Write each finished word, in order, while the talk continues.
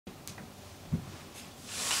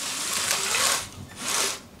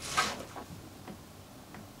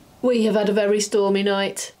We have had a very stormy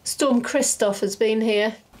night. Storm Christoph has been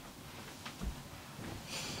here.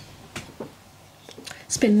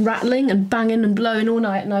 It's been rattling and banging and blowing all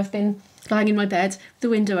night, and I've been lying in my bed with the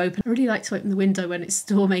window open. I really like to open the window when it's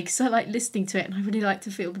stormy because I like listening to it, and I really like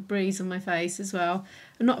to feel the breeze on my face as well.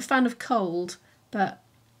 I'm not a fan of cold, but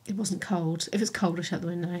it wasn't cold. If it's cold, I shut the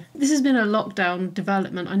window. This has been a lockdown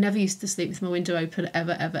development. I never used to sleep with my window open,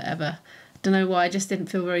 ever, ever, ever. Don't know why, I just didn't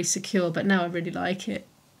feel very secure, but now I really like it.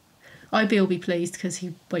 IB will be pleased because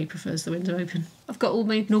he prefers the window open. I've got all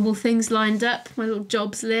my normal things lined up, my little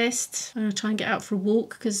jobs list. I'm going to try and get out for a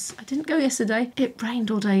walk because I didn't go yesterday. It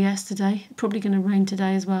rained all day yesterday. Probably going to rain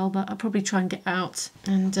today as well, but I'll probably try and get out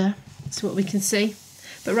and see what we can see.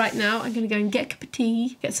 But right now I'm going to go and get a cup of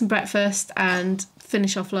tea, get some breakfast and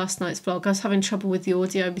finish off last night's vlog. I was having trouble with the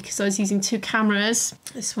audio because I was using 2 cameras,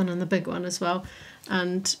 this one and the big one as well,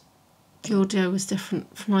 and the audio was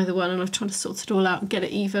different from either one, and I've tried to sort it all out and get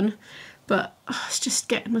it even. But I was just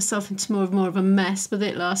getting myself into more of a mess with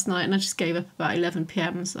it last night, and I just gave up about 11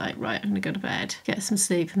 PM. I was like, right, I'm going to go to bed, get some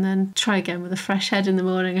sleep, and then try again with a fresh head in the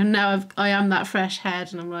morning. And now I am that fresh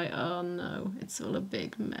head, and I'm like, oh no, it's all a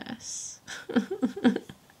big mess.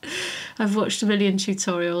 I've watched a million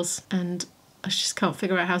tutorials, and I just can't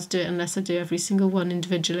figure out how to do it unless I do every single one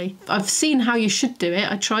individually. I've seen how you should do it.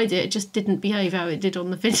 I tried it. It just didn't behave how it did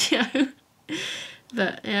on the video.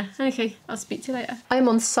 But yeah, okay, I'll speak to you later. I'm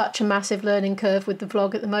on such a massive learning curve with the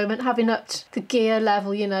vlog at the moment, having upped the gear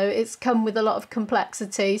level, you know, it's come with a lot of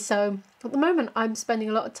complexity. So at the moment I'm spending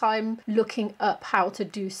a lot of time looking up how to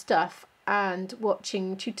do stuff and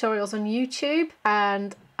watching tutorials on YouTube,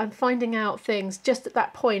 and I'm finding out things just at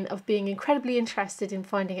that point of being incredibly interested in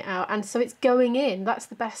finding it out. And so it's going in. That's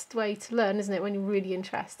the best way to learn, isn't it, when you're really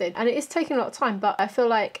interested? And it is taking a lot of time, but I feel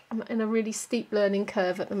like I'm in a really steep learning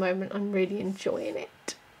curve at the moment. I'm really enjoying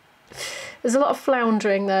it. There's a lot of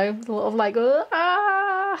floundering though, a lot of like,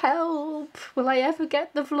 help, will I ever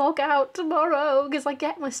get the vlog out tomorrow? Because I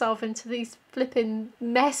get myself into these flipping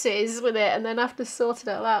messes with it and then have to sort it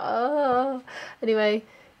all out. Anyway,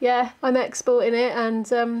 yeah, I'm exporting it,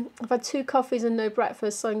 and I've had 2 coffees and no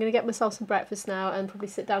breakfast, so I'm going to get myself some breakfast now and probably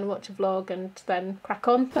sit down and watch a vlog and then crack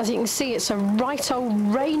on. As you can see, it's a right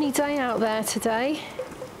old rainy day out there today.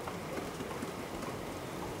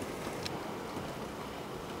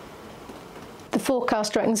 The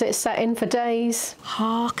forecast reckons it's set in for days.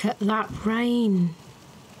 Hark at that rain.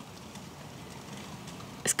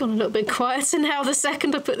 It's gone a little bit quieter now the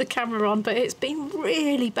second I put the camera on, but it's been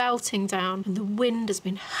really belting down and the wind has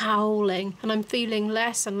been howling, and I'm feeling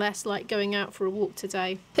less and less like going out for a walk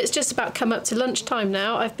today. It's just about come up to lunchtime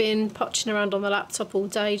now. I've been potching around on the laptop all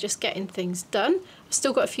day just getting things done. I've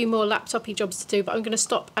still got a few more laptopy jobs to do, but I'm going to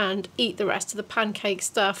stop and eat the rest of the pancake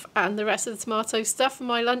stuff and the rest of the tomato stuff for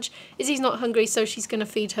my lunch. Izzy's not hungry, so she's going to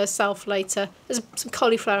feed herself later. There's some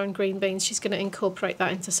cauliflower and green beans. She's going to incorporate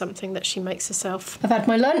that into something that she makes herself. I've had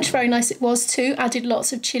my lunch, very nice it was too. Added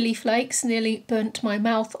lots of chilli flakes, nearly burnt my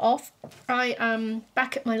mouth off. I am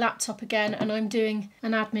back at my laptop again and I'm doing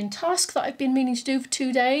an admin task that I've been meaning to do for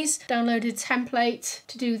 2 days. Downloaded a template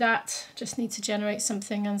to do that. Just need to generate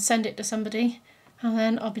something and send it to somebody, and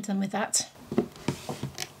then I'll be done with that.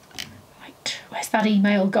 Right, where's that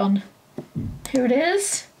email gone? Here it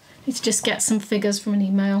is. Need to just get some figures from an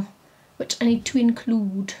email, which I need to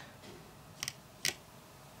include.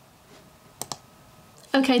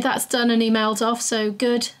 Okay, that's done and emailed off, so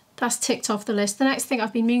good. That's ticked off the list. The next thing,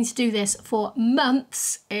 I've been meaning to do this for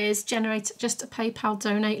months, is generate just a PayPal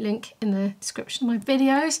donate link in the description of my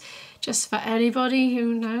videos, just for anybody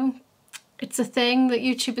who, know, it's a thing that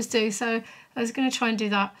YouTubers do. So I was going to try and do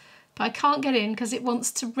that, but I can't get in because it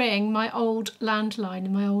wants to ring my old landline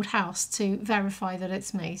in my old house to verify that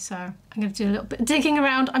it's me. So I'm going to do a little bit of digging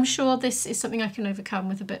around. I'm sure this is something I can overcome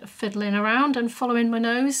with a bit of fiddling around and following my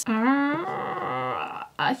nose.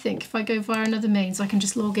 I think if I go via another means, I can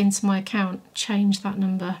just log into my account, change that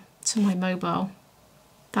number to my mobile.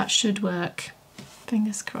 That should work.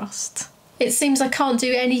 Fingers crossed. It seems I can't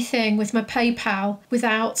do anything with my PayPal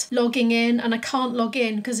without logging in, and I can't log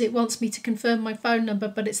in because it wants me to confirm my phone number,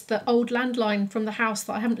 but it's the old landline from the house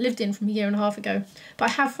that I haven't lived in from a year and a half ago. But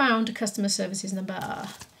I have found a customer services number.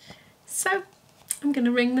 So I'm going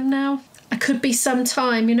to ring them now. I could be some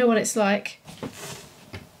time, you know what it's like.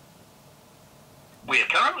 We are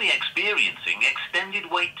currently experiencing extended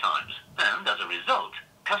wait times, and as a result,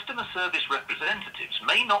 customer service representatives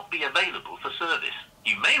may not be available for service.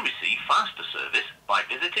 You may receive faster service by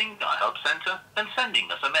visiting our help centre and sending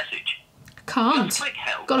us a message. Can't. Just click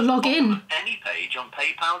help. Gotta log in. Any page on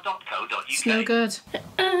paypal.co.uk. It's no good.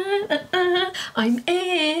 I'm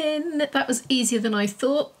in. That was easier than I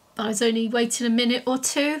thought. I was only waiting a minute or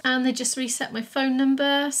two, and they just reset my phone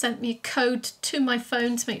number, sent me a code to my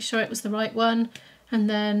phone to make sure it was the right one. And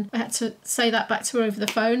then I had to say that back to her over the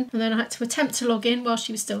phone. And then I had to attempt to log in while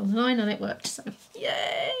she was still on the line, and it worked. So,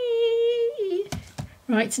 yay!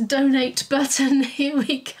 Right, donate button. Here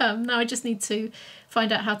we come. Now I just need to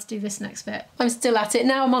find out how to do this next bit. I'm still at it.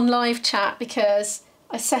 Now I'm on live chat because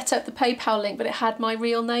I set up the PayPal link, but it had my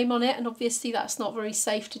real name on it, and obviously that's not very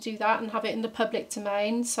safe to do that and have it in the public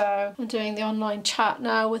domain. So I'm doing the online chat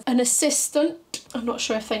now with an assistant. I'm not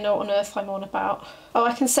sure if they know what on earth I'm on about. Oh,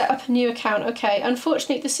 I can set up a new account. Okay,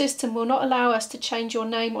 unfortunately the system will not allow us to change your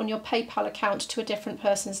name on your PayPal account to a different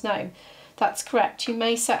person's name. That's correct. You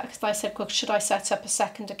may set, because I said, well, should I set up a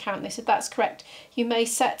second account? They said, that's correct. You may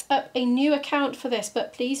set up a new account for this,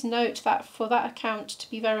 but please note that for that account to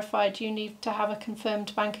be verified, you need to have a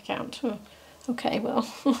confirmed bank account. Oh, okay,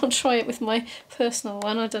 well, I'll try it with my personal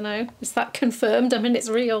one. I don't know. Is that confirmed? I mean, it's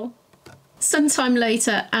real. Sometime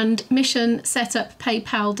later, and mission set up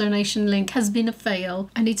PayPal donation link has been a fail.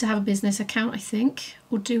 I need to have a business account, I think.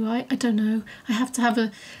 Or do I? I don't know. I have to have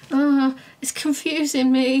a... Oh, it's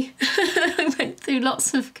confusing me. I went through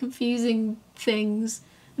lots of confusing things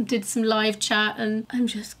and did some live chat, and I'm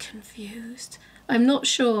just confused. I'm not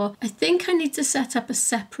sure. I think I need to set up a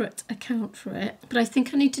separate account for it, but I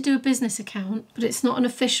think I need to do a business account, but it's not an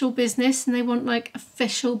official business, and they want like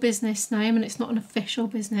official business name, and it's not an official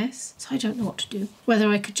business. So I don't know what to do. Whether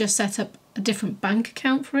I could just set up a different bank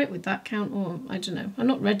account for it with that account, or I don't know. I'm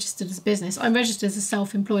not registered as a business. I'm registered as a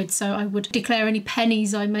self-employed, so I would declare any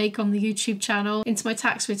pennies I make on the YouTube channel into my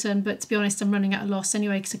tax return, but to be honest, I'm running at a loss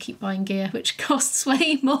anyway because I keep buying gear, which costs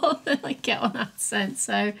way more than I get on AdSense.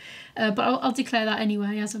 So, but I'll declare that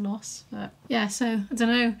anyway as a loss. But yeah, so I don't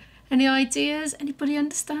know. Any ideas? Anybody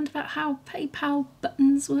understand about how PayPal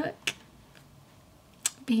buttons work?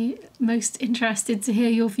 Be most interested to hear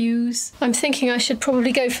your views. I'm thinking I should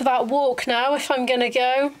probably go for that walk now if I'm gonna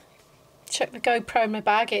go. Check the GoPro in my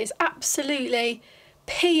bag. It is absolutely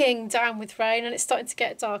peeing down with rain, and it's starting to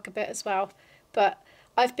get dark a bit as well. But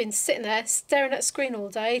I've been sitting there staring at a screen all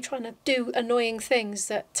day trying to do annoying things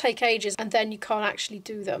that take ages, and then you can't actually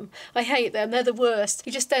do them. I hate them. They're the worst.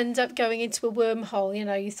 You just end up going into a wormhole. You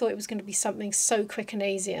know, you thought it was going to be something so quick and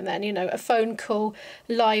easy, and then, you know, a phone call,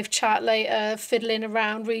 live chat later, fiddling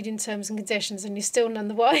around, reading terms and conditions, and you're still none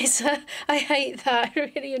the wiser. I hate that.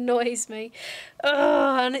 It really annoys me.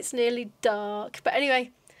 Oh, and it's nearly dark. But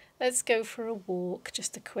anyway, let's go for a walk.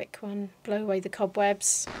 Just a quick one. Blow away the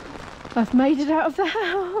cobwebs. I've made it out of the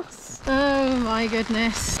house. Oh my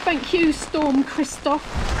goodness. Thank you, Storm Christoph.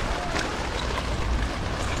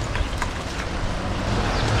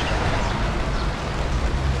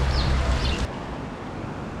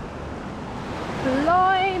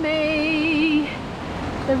 Blimey.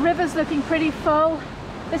 The river's looking pretty full.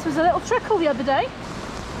 This was a little trickle the other day.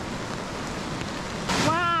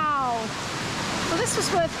 Wow. Well, this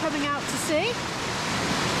was worth coming out to see.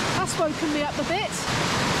 That's woken me up a bit.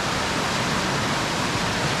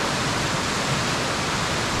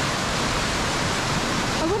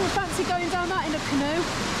 I wouldn't fancy going down that in a canoe.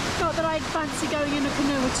 Not that I'd fancy going in a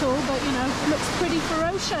canoe at all, but you know, it looks pretty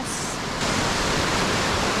ferocious.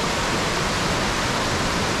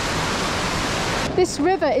 This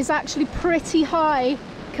river is actually pretty high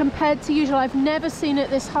compared to usual. I've never seen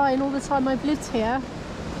it this high in all the time I've lived here.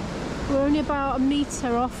 We're only about a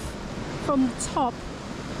metre off from the top.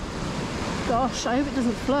 Gosh, I hope it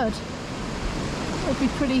doesn't flood. It'd be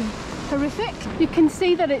pretty horrific. You can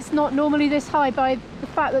see that it's not normally this high by the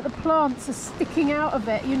fact that the plants are sticking out of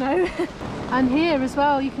it, you know. And here as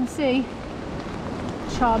well, you can see,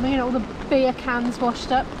 charming, and all the beer cans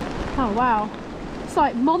washed up. Oh wow, it's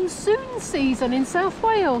like monsoon season in South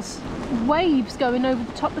Wales. Waves going over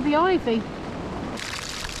the top of the ivy.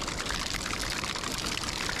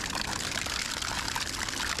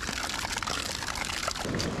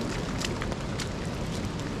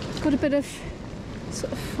 Got a bit of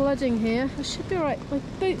sort of flooding here. I should be alright. My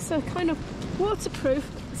boots are kind of waterproof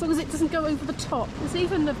as long as it doesn't go over the top. There's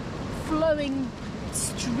even a flowing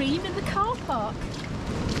stream in the car park.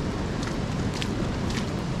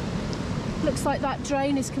 Looks like that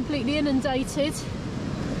drain is completely inundated.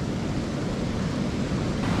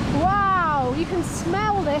 Wow, you can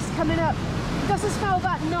smell this coming up. It doesn't smell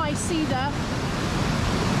that nice either.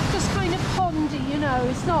 Just kind of pondy, you know.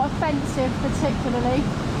 It's not offensive particularly.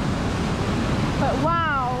 But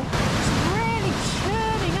wow, it's really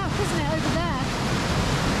churning up, isn't it, over there?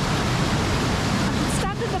 I could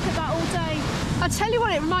stand and look at that all day. I'll tell you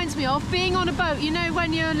what it reminds me of, being on a boat, you know,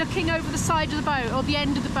 when you're looking over the side of the boat or the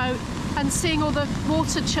end of the boat and seeing all the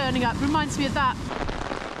water churning up. It reminds me of that.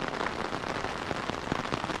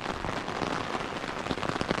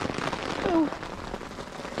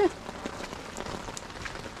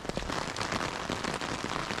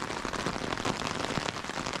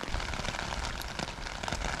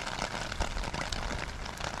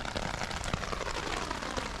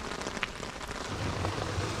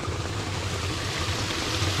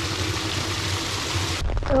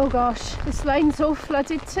 Oh gosh, this lane's all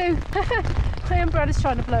flooded too. My umbrella's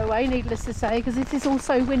trying to blow away, needless to say, because it is all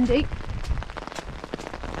so windy.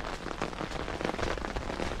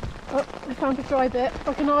 Oh, I found a dry bit,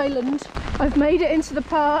 like an island. I've made it into the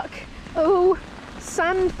park. Oh,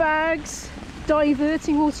 sandbags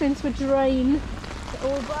diverting water into a drain.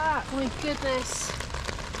 All that, my goodness.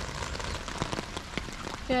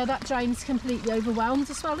 Yeah, that drain's completely overwhelmed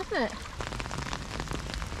as well, isn't it?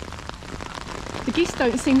 The geese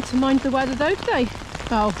don't seem to mind the weather though, do they?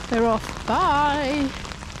 Oh, they're off. Bye!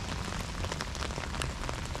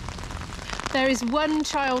 There is one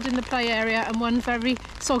child in the play area and one very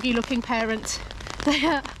soggy looking parent. They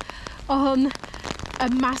are on a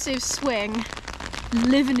massive swing,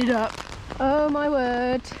 living it up. Oh my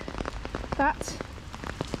word. That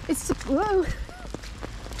is... Whoa!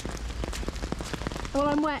 Well,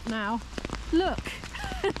 I'm wet now. Look!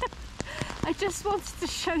 I just wanted to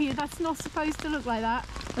show you that's not supposed to look like that.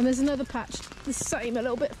 And there's another patch the same a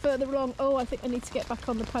little bit further along. Oh, I think I need to get back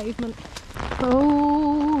on the pavement.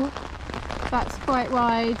 Oh, that's quite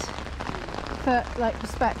wide for like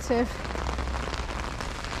perspective.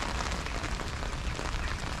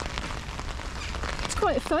 It's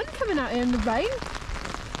quite fun coming out here in the rain.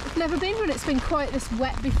 I've never been when it's been quite this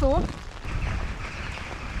wet before.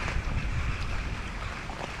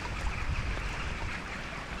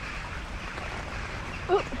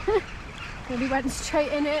 Oh, nearly went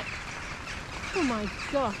straight in it. Oh my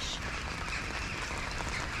gosh.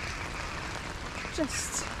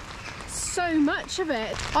 Just so much of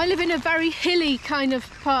it. I live in a very hilly kind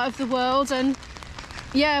of part of the world, and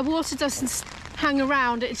yeah, water doesn't hang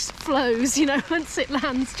around, it just flows, you know, once it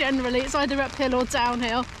lands generally. It's either uphill or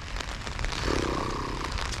downhill.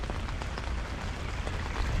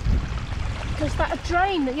 Was that a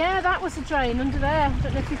drain? Yeah, that was a drain under there. I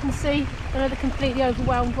don't know if you can see another completely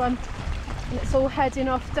overwhelmed one. And it's all heading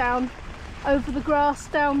off down over the grass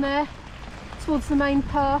down there towards the main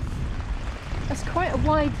path. That's quite a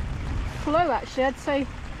wide flow actually. I'd say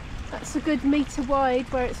that's a good metre wide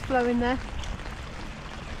where it's flowing there.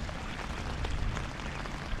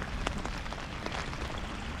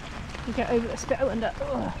 You get over this bit under.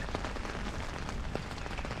 Ugh.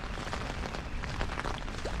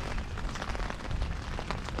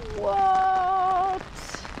 What?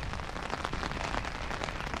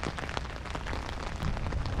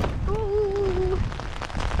 Ooh.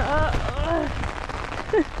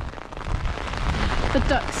 The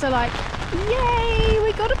ducks are like, yay,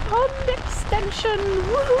 we got a pond extension,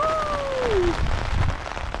 woohoo!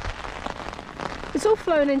 It's all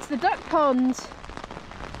flown into the duck pond.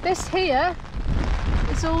 This here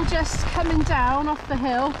is all just coming down off the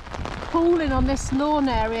hill, pooling on this lawn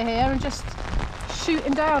area here and just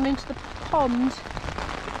shooting down into the pond.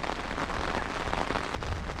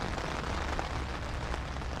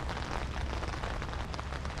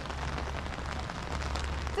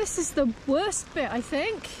 This is the worst bit, I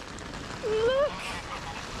think. Look!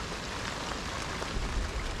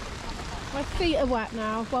 My feet are wet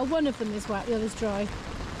now. Well, one of them is wet, the other's dry.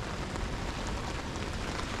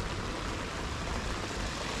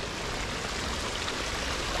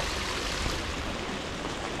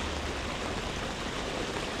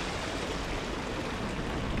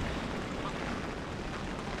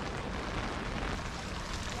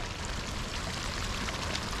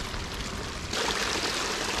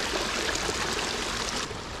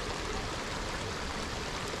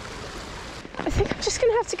 I think I'm just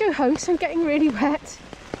going to have to go home because I'm getting really wet.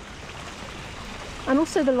 And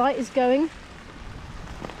also the light is going.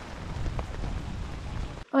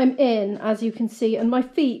 I'm in, as you can see, and my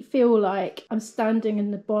feet feel like I'm standing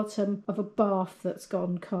in the bottom of a bath that's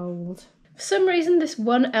gone cold. For some reason this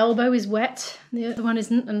one elbow is wet, the other one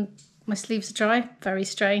isn't, and my sleeves are dry. Very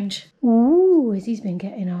strange. Ooh, Izzy's been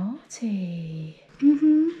getting arty.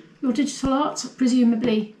 Your digital art,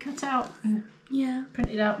 presumably cut out and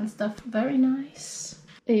printed out and stuff. Very nice.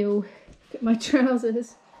 Ew, look at my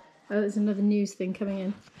trousers. Oh, there's another news thing coming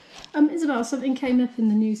in. Isabel, something came up in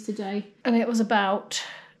the news today, and it was about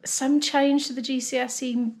some change to the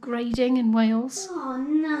GCSE grading in Wales. Oh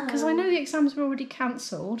no. Because I know the exams were already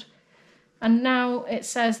cancelled, and now it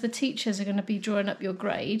says the teachers are going to be drawing up your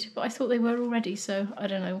grade, but I thought they were already, so I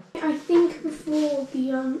don't know. I think before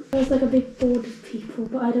the there was like a big board of people,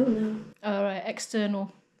 but I don't know. Oh, right,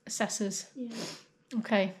 external assessors. Yeah.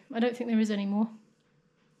 Okay, I don't think there is any more.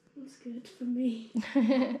 That's good for me.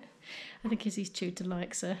 I think Izzy's chewed to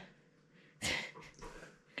likes her.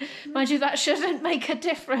 Mind you, that shouldn't make a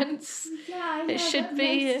difference. Yeah, I know. It should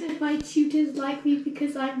be. Most of my tutors like me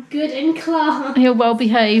because I'm good in class. You're well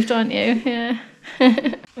behaved, aren't you? Yeah.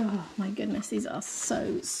 Oh my goodness, these are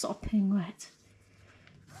so sopping wet.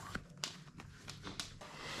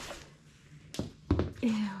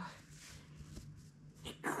 Ew.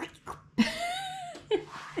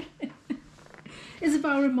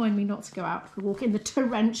 Isabel, remind me not to go out for a walk in the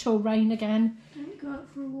torrential rain again. Don't go out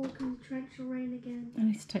for a walk in the torrential rain again. I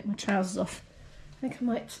need to take my trousers off. I think I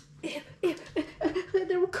might.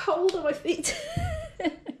 They're all cold on my feet.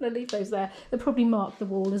 I'll leave those there. They'll probably mark the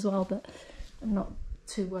wall as well, but I'm not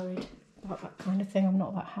too worried about that kind of thing. I'm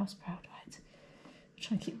not that house proud, right?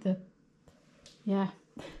 Try and keep the. Yeah.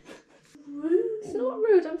 Rude. It's not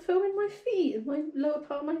rude. I'm filming my feet and my lower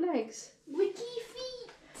part of my legs. Wiki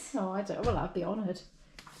feet. Oh, I don't. Well, I'd be honoured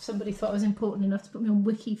if somebody thought I was important enough to put me on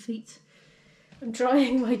wiki feet. I'm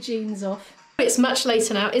drying my jeans off. It's much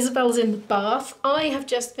later now. Isabel's in the bath. I have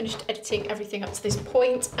just finished editing everything up to this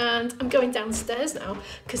point and I'm going downstairs now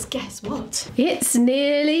because guess what? It's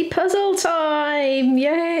nearly puzzle time!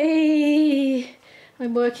 Yay!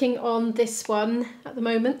 I'm working on this one at the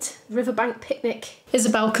moment, Riverbank Picnic.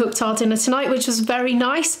 Isabel cooked our dinner tonight, which was very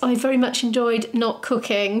nice. I very much enjoyed not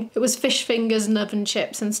cooking. It was fish fingers and oven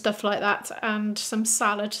chips and stuff like that, and some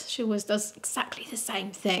salad. She always does exactly the same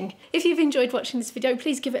thing. If you've enjoyed watching this video,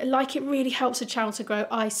 please give it a like. It really helps the channel to grow.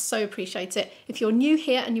 I so appreciate it. If you're new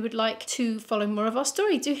here and you would like to follow more of our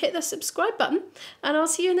story, do hit the subscribe button, and I'll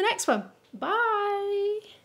see you in the next one. Bye!